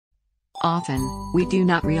Often, we do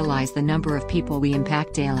not realize the number of people we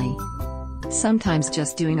impact daily. Sometimes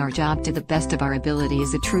just doing our job to the best of our ability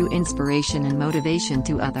is a true inspiration and motivation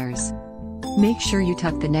to others. Make sure you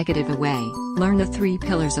tuck the negative away, learn the 3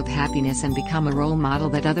 pillars of happiness and become a role model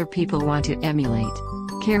that other people want to emulate.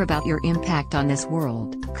 Care about your impact on this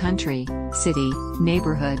world, country, city,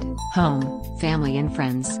 neighborhood, home, family and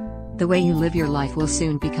friends. The way you live your life will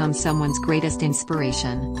soon become someone's greatest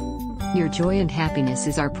inspiration. Your joy and happiness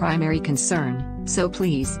is our primary concern, so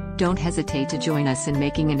please, don't hesitate to join us in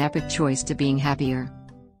making an epic choice to being happier.